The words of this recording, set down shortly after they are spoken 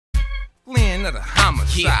another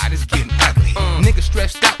homicide. It's getting ugly. Niggas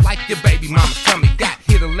stressed out like your baby mama's tummy. Got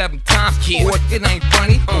hit 11 times, boy, it ain't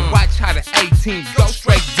funny. But watch how the 18 go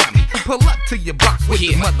straight dummy. Pull up to your block with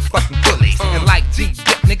the motherfucking bullies. And like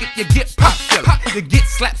G-Dip, nigga, you get pop silly. You get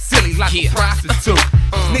slapped silly like a prostitute.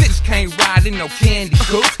 Niggas can't ride in no candy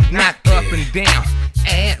coops. Not up and down.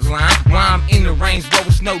 Ad line, while I'm in the Range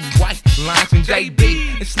Rover, snow white lines, and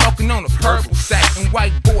JB is smoking on a purple sack, and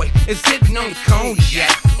white boy is sitting on the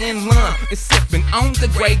cognac, and Lum is sipping on the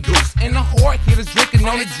Grey Goose, and the hard hitters drinking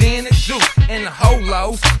on the gin and juice, and the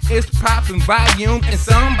holos is popping volume, and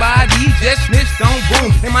somebody just snitched on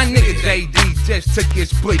Boom, and my nigga JD just took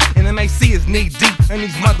his plea, and MAC is knee deep in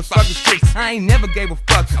these motherfucking streets. I ain't never gave a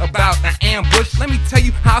fuck about an ambush. Let me tell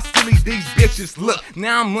you how silly these bitches look.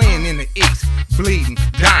 Now I'm laying in the east, bleeding,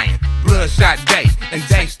 dying, bloodshot day, and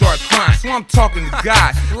they start crying. So I'm talking to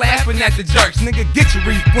God, laughing at the jerks. Nigga, get your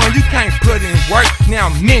refund, you can't put in work. Now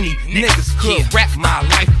many niggas could rap my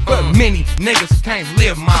life, but many niggas can't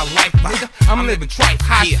live my life. Nigga, I'm living tripe,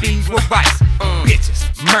 high speed with vice, bitches,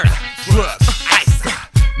 murder, drugs, ice.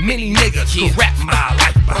 Many niggas could rap my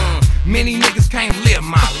life, many niggas can't live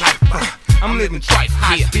my life. I'm living tripe,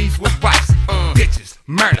 high speed with vice, bitches,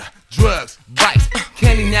 murder, drugs, vice.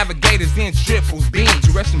 Candy navigators in triple beams.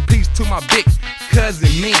 Rest in peace to my big cousin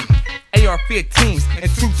me. AR-15s and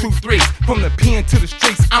 223s. From the pen to the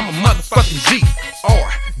streets, I'm a motherfucking G.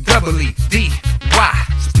 R-E-E-D-Y.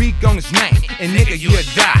 Speak on his name, and nigga, you'll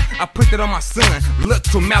die. I put that on my son. Look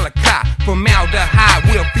to Malachi. Formaldehyde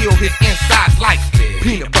will fill his insides like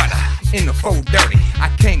peanut butter in the 430. I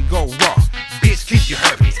can't go raw. Bitch, keep your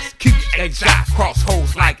herpes. Keep your egg shot. Cross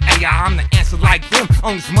holes like AI. I'm the answer like them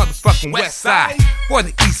on this motherfucking west side. For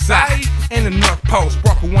the east side and the north pole.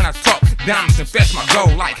 Sparkle when I talk. Diamonds infest my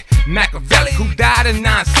goal like Machiavelli, who died in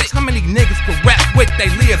 9-6. How many niggas could rap with they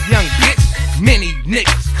live, young bitch? Many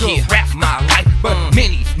niggas could rap my life, but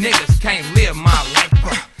many niggas can't live my life.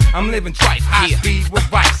 I'm living tripe, high speed with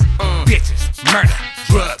vice. Bitches, murder,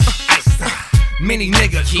 drugs, ice. Many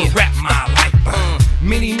niggas could rap my life.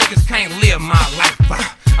 Many niggas can't live my life.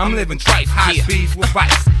 I'm living tripe, high speed with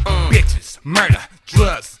vice. Bitches, murder,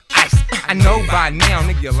 drugs, ice. I know by now,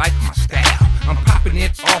 nigga, you like my style. I'm popping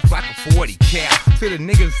it off like a 40 cal. To the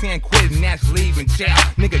niggas saying quit and that's leaving chow.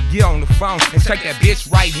 Nigga, get on the phone and check that bitch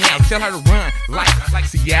right now. Tell her to run like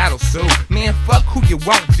Seattle Sioux. Man, fuck who you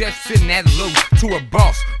want, just sitting at loose. To a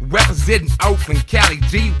boss, representing Oakland, Cali,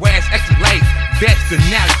 G-West, X-Late, Best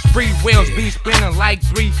Denali. Free wheels be spinning like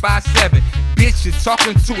 357. Bitch, you're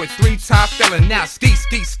talking to a 3-time felon now. Ski,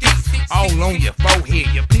 ski, ski, all on your forehead.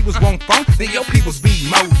 Your peoples won't phone, then your peoples be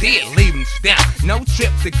more dead. Leave them down. No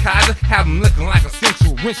trip to Kaiser, have them looking like a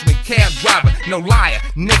Central Richmond cab driver. No liar,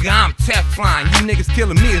 nigga, I'm Teflon. You niggas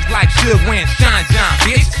killing me is like Suge wearing Shine John,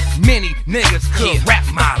 bitch. Many niggas could rap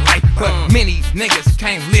my life, but many niggas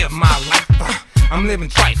can't live my life. I'm living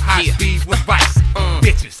tripe, high speed with vice.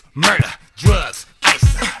 Bitches, murder, drugs, ice.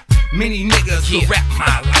 Many niggas could rap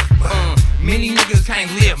my life. Many niggas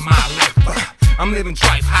can't live my life. I'm living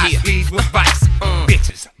tripe, high speed with vice.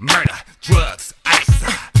 Bitches, murder, drugs, ice.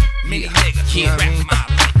 Many niggas can't rap my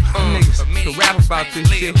life. Niggas can rap about this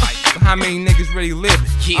shit, but how many niggas really living?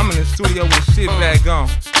 I'm in the studio with a shit bag on.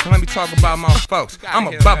 So let me talk about my folks. I'm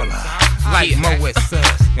a bubbler, like Mo West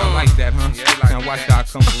Sus. Y'all like that, huh? Now watch y'all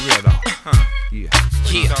come for real though.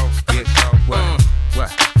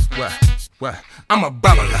 What? I'm a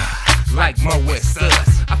bubbler, like Mo West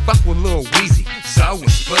Sus. I fuck with Lil Weezy, Zoe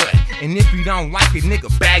and Spud. And if you don't like it, nigga,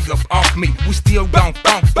 bag up off me. We still gon'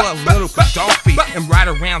 funk for a little Gaddafi and ride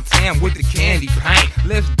around town with the candy paint.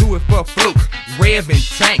 Let's do it for Fluke, Rev and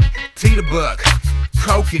Tank, Teeter Bug,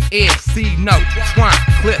 Coke and Ed, C-Note, Twine,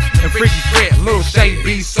 Cliff, and Freaky Fred, Lil Shay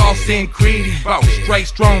B, Sauce and Creedy Bo, Straight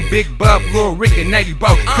Strong, Big Bub, Lil Rick and Navy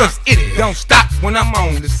Bo. Cause it don't stop when I'm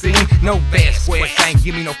on the scene. No bad squares, ain't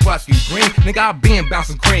give me no fucking green. Nigga, I been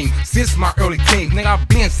bouncing cream since my early teens. Nigga, I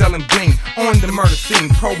been selling bling on the murder scene.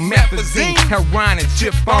 Promethazine, heroin and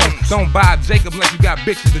chip bones. Don't buy a Jacob unless you got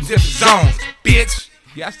bitches in different zones, bitch.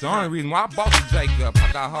 Yeah, that's the only reason why I bought the Jacob.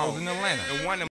 I got hoes in Atlanta.